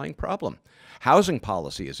underlying problem. Housing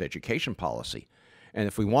policy is education policy. And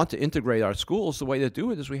if we want to integrate our schools, the way to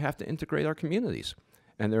do it is we have to integrate our communities.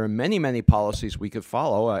 And there are many, many policies we could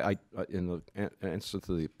follow. In the answer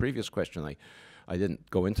to the previous question, I didn't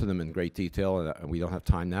go into them in great detail, and we don't have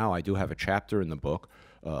time now. I do have a chapter in the book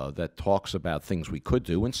that talks about things we could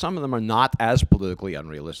do, and some of them are not as politically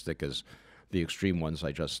unrealistic as the extreme ones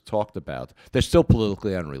I just talked about. They're still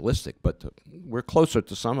politically unrealistic, but we're closer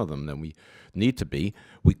to some of them than we need to be.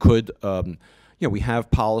 We could, we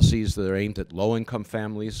have policies that are aimed at low-income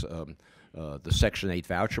families, the Section 8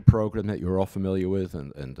 voucher program that you're all familiar with,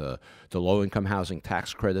 and the low-income housing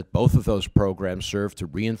tax credit. Both of those programs serve to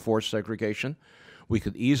reinforce segregation. We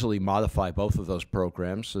could easily modify both of those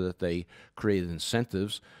programs so that they create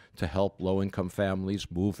incentives to help low-income families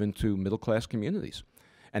move into middle-class communities.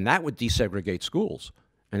 And that would desegregate schools.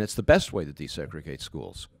 And it's the best way to desegregate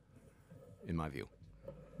schools, in my view.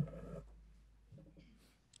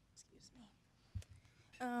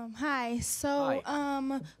 Hi. So,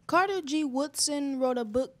 Carter G. Woodson wrote a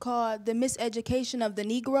book called The Miseducation of the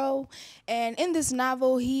Negro. And in this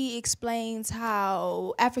novel, he explains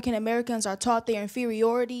how African Americans are taught their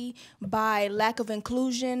inferiority by lack of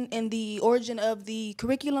inclusion in the origin of the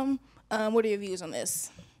curriculum. What are your views on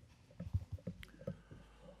this?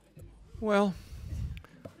 Well,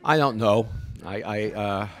 I don't know.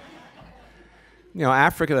 You know,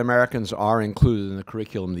 African Americans are included in the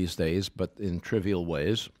curriculum these days, but in trivial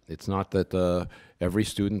ways. It's not that every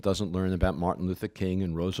student doesn't learn about Martin Luther King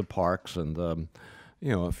and Rosa Parks and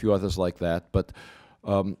you know, a few others like that. But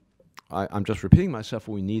I'm just repeating myself.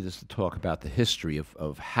 What we need is to talk about the history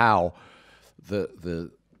of how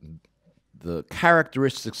the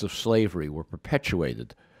characteristics of slavery were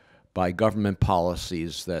perpetuated by government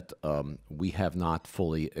policies that we have not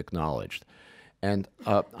fully acknowledged. And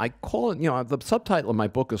I call it, you know, the subtitle of my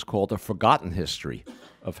book is called A Forgotten History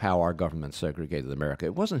of How Our Government Segregated America.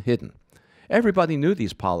 It wasn't hidden. Everybody knew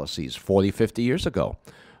these policies 40, 50 years ago.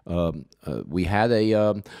 We had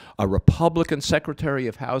a Republican Secretary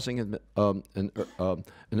of Housing and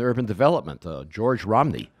Urban Development, George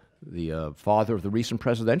Romney, the father of the recent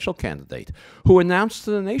presidential candidate, who announced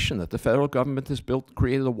to the nation that the federal government has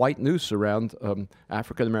created a white noose around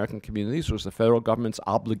African-American communities. It was the federal government's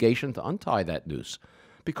obligation to untie that noose,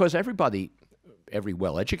 because every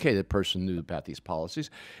well-educated person knew about these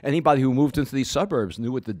policies. Anybody who moved into these suburbs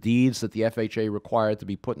knew what the deeds that the FHA required to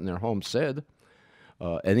be put in their homes said.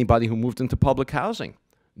 Anybody who moved into public housing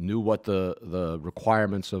knew what the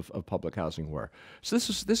requirements of public housing were. So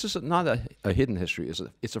this is not a hidden history.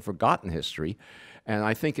 It's a forgotten history, and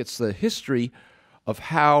I think it's the history of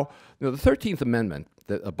how, you know, the 13th Amendment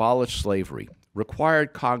that abolished slavery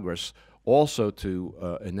required Congress also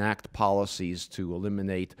to enact policies to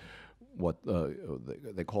eliminate what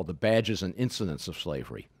they call the badges and incidents of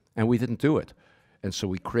slavery, and we didn't do it. And so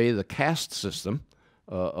we created a caste system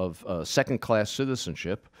of second-class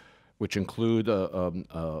citizenship, which include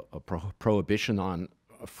a prohibition on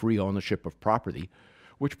free ownership of property,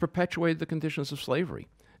 which perpetuated the conditions of slavery.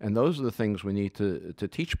 And those are the things we need to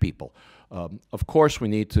teach people. Of course, we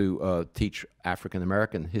need to teach African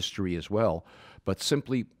American history as well, but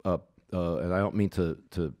simply, and I don't mean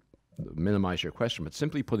to minimize your question, but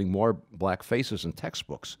simply putting more black faces in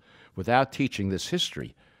textbooks without teaching this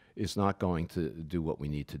history is not going to do what we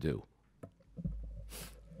need to do.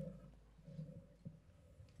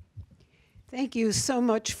 Thank you so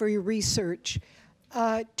much for your research.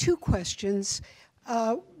 Two questions.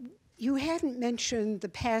 You hadn't mentioned the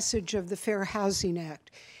passage of the Fair Housing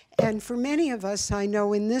Act. And for many of us, I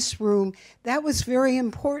know in this room, that was very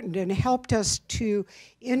important and helped us to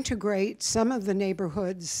integrate some of the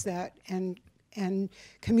neighborhoods that and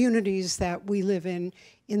communities that we live in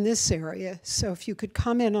this area. So if you could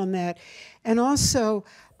comment on that. And also,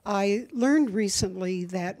 I learned recently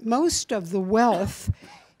that most of the wealth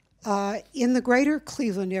in the greater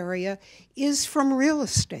Cleveland area is from real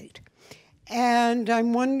estate. And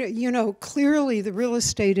I'm wondering, you know, clearly the real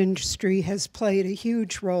estate industry has played a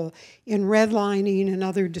huge role in redlining and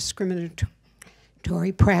other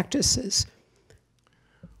discriminatory practices.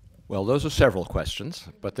 Well, those are several questions,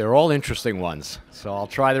 but they're all interesting ones, so I'll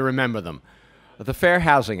try to remember them. The Fair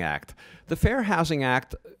Housing Act. The Fair Housing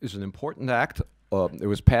Act is an important act. It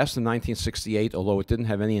was passed in 1968, although it didn't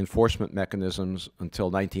have any enforcement mechanisms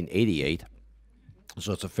until 1988.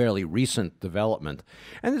 So it's a fairly recent development.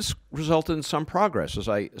 And it's resulted in some progress. As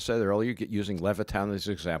I said earlier, using Levittown as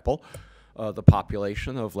an example, the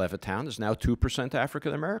population of Levittown is now 2%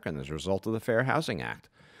 African American as a result of the Fair Housing Act.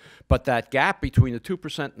 But that gap between the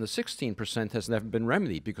 2% and the 16% has never been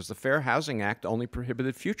remedied because the Fair Housing Act only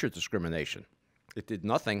prohibited future discrimination. It did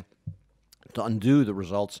nothing to undo the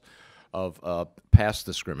results of past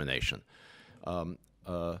discrimination. All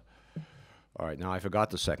right, now I forgot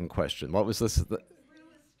the second question. What was this?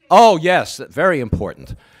 Oh, yes, very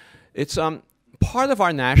important. It's part of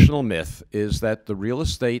our national myth is that the real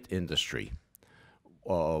estate industry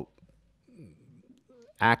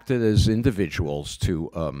acted as individuals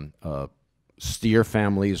to steer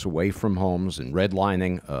families away from homes and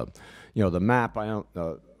redlining. You know, the map, I don't,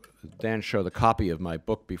 Dan showed a copy of my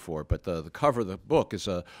book before, but the cover of the book is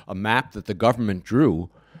a map that the government drew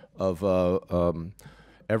of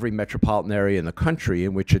every metropolitan area in the country,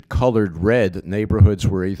 in which it colored red neighborhoods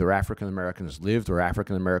where either African Americans lived or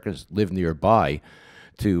African Americans lived nearby,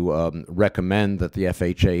 to recommend that the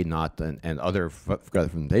FHA not and other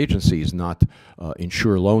government agencies not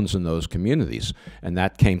insure loans in those communities. And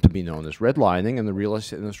that came to be known as redlining, and the real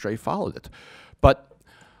estate industry followed it. But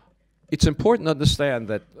it's important to understand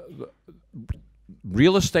that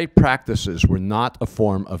real estate practices were not a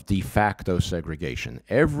form of de facto segregation.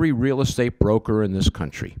 Every real estate broker in this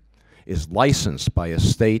country is licensed by a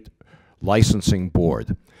state licensing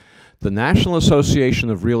board. The National Association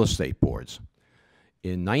of Real Estate Boards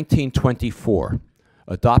in 1924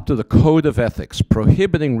 adopted a code of ethics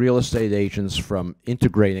prohibiting real estate agents from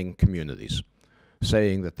integrating communities,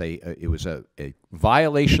 saying that it was a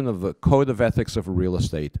violation of the code of ethics of a real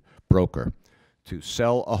estate broker to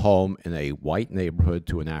sell a home in a white neighborhood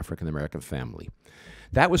to an African-American family.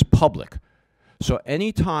 That was public. So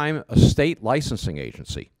anytime a state licensing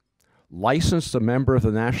agency licensed a member of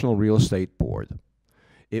the National Real Estate Board,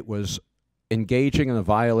 it was engaging in a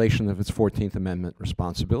violation of its 14th Amendment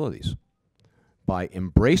responsibilities by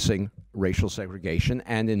embracing racial segregation,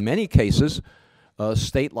 and in many cases,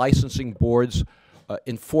 state licensing boards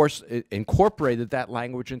incorporated that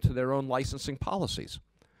language into their own licensing policies.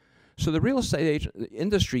 So the real estate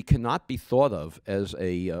industry cannot be thought of as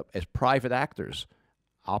private actors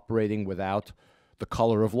operating without the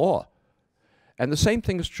color of law. And the same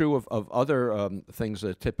thing is true of other things that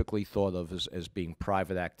are typically thought of as being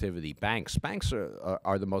private activity. Banks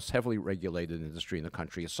are the most heavily regulated industry in the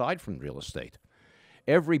country aside from real estate.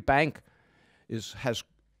 Every bank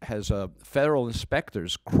has federal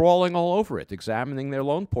inspectors crawling all over it, examining their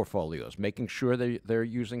loan portfolios, making sure they're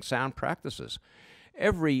using sound practices.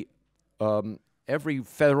 Every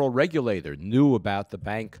federal regulator knew about the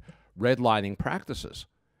bank redlining practices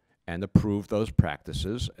and approved those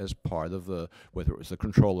practices as part of whether it was the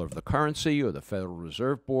controller of the currency or the Federal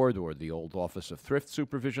Reserve Board or the old Office of Thrift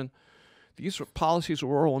Supervision. These policies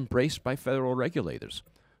were all embraced by federal regulators.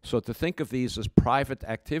 So to think of these as private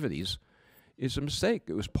activities is a mistake.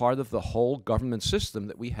 It was part of the whole government system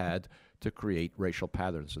that we had to create racial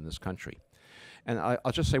patterns in this country. And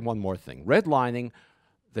I'll just say one more thing. Redlining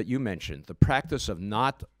that you mentioned, the practice of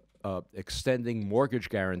not extending mortgage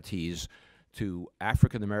guarantees to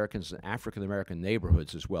African Americans in African American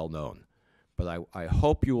neighborhoods is well known. But I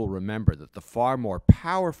hope you will remember that the far more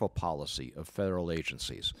powerful policy of federal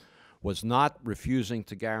agencies was not refusing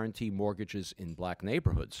to guarantee mortgages in black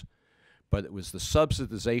neighborhoods, but it was the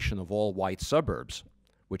subsidization of all white suburbs,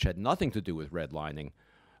 which had nothing to do with redlining,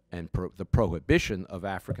 and the prohibition of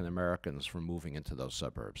African Americans from moving into those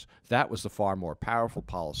suburbs. That was the far more powerful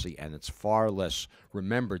policy, and it's far less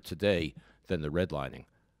remembered today than the redlining.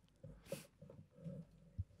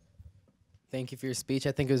 Thank you for your speech.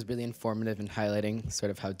 I think it was really informative in highlighting sort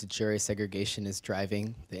of how de jure segregation is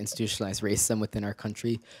driving the institutionalized racism within our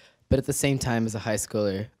country. But at the same time, as a high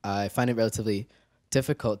schooler, I find it relatively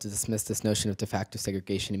difficult to dismiss this notion of de facto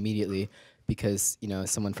segregation immediately because, you know,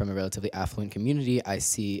 as someone from a relatively affluent community, I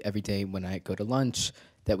see every day when I go to lunch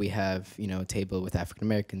that we have, you know, a table with African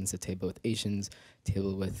Americans, a table with Asians, a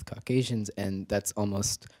table with Caucasians, and that's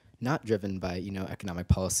almost not driven by, you know, economic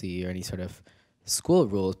policy or any sort of school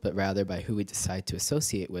rules, but rather by who we decide to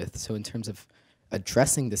associate with. So in terms of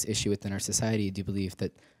addressing this issue within our society, do you believe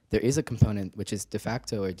that there is a component which is de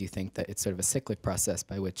facto, or do you think that it's sort of a cyclic process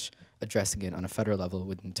by which addressing it on a federal level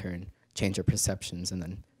would in turn change our perceptions and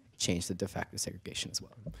then change the de facto segregation as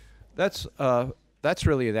well? That's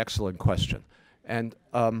really an excellent question. And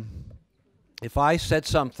if I said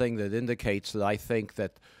something that indicates that I think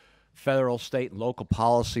that federal, state, and local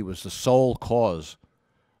policy was the sole cause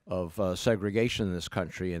of segregation in this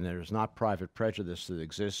country, and there's not private prejudice that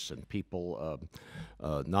exists, and people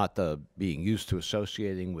not being used to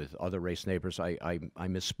associating with other race neighbors, I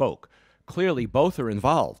misspoke. Clearly, both are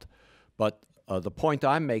involved, but the point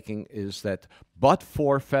I'm making is that but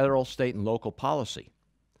for federal, state, and local policy,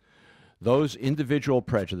 those individual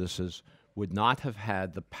prejudices would not have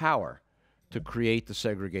had the power to create the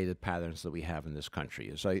segregated patterns that we have in this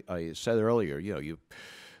country. As I said earlier, you know,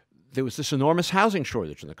 there was this enormous housing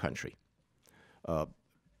shortage in the country.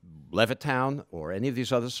 Levittown or any of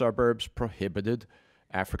these other suburbs prohibited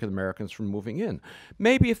African Americans from moving in.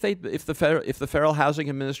 Maybe if the Federal Housing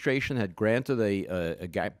Administration had granted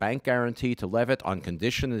a bank guarantee to Levitt on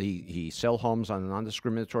condition that he sell homes on a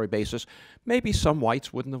non-discriminatory basis, maybe some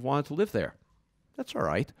whites wouldn't have wanted to live there. That's all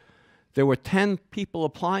right. There were 10 people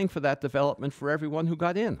applying for that development for everyone who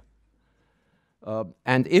got in.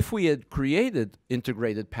 And if we had created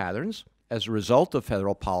integrated patterns as a result of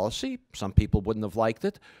federal policy, some people wouldn't have liked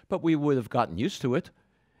it, but we would have gotten used to it,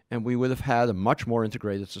 and we would have had a much more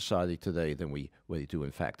integrated society today than we do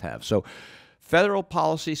in fact have. So federal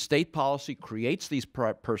policy, state policy creates these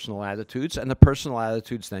personal attitudes, and the personal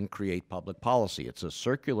attitudes then create public policy. It's a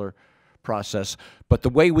circular process, but the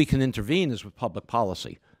way we can intervene is with public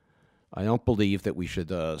policy. I don't believe that we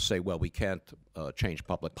should say, well, we can't change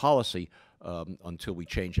public policy until we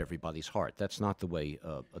change everybody's heart. That's not the way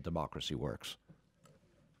a democracy works.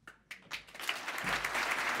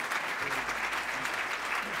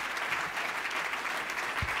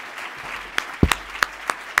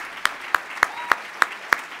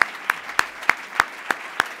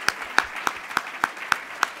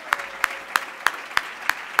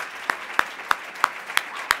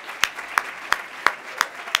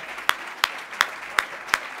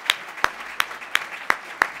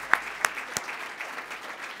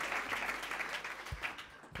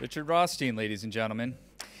 Richard Rothstein, ladies and gentlemen,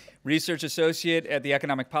 Research Associate at the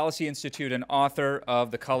Economic Policy Institute and author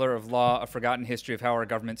of The Color of Law, A Forgotten History of How Our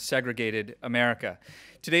Government Segregated America.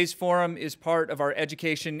 Today's forum is part of our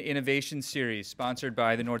Education Innovation Series sponsored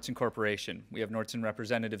by the Nordson Corporation. We have Nordson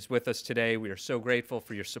representatives with us today. We are so grateful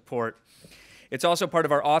for your support. It's also part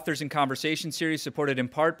of our Authors in Conversation series, supported in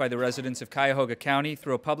part by the residents of Cuyahoga County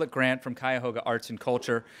through a public grant from Cuyahoga Arts and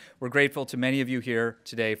Culture. We're grateful to many of you here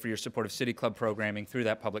today for your support of City Club programming through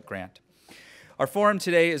that public grant. Our forum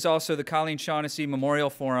today is also the Colleen Shaughnessy Memorial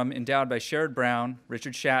Forum, endowed by Sherrod Brown,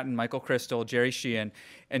 Richard Shatton, Michael Crystal, Jerry Sheehan,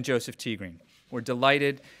 and Joseph Tegreen. We're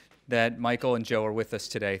delighted that Michael and Joe are with us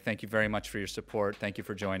today. Thank you very much for your support. Thank you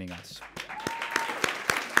for joining us.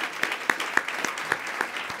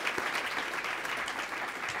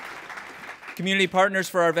 Community partners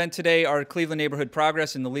for our event today are Cleveland Neighborhood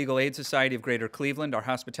Progress and the Legal Aid Society of Greater Cleveland. Our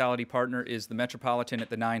hospitality partner is the Metropolitan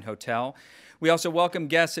at the 9 Hotel. We also welcome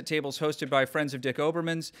guests at tables hosted by Friends of Dick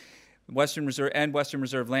Oberman's, Western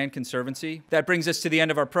Reserve Land Conservancy. That brings us to the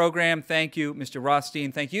end of our program. Thank you, Mr.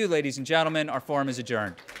 Rothstein. Thank you, ladies and gentlemen. Our forum is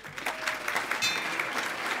adjourned.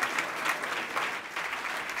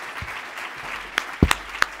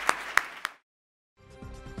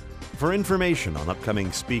 For information on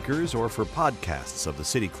upcoming speakers or for podcasts of the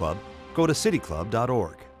City Club, go to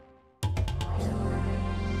cityclub.org.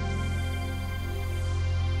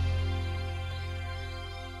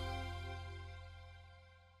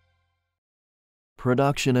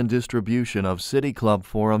 Production and distribution of City Club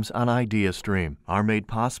forums on IdeaStream are made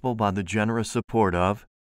possible by the generous support of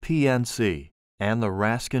PNC and the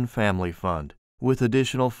Raskin Family Fund, with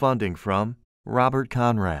additional funding from Robert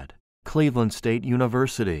Conrad, Cleveland State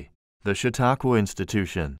University, the Chautauqua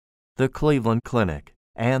Institution, the Cleveland Clinic,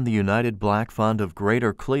 and the United Black Fund of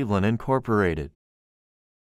Greater Cleveland Incorporated.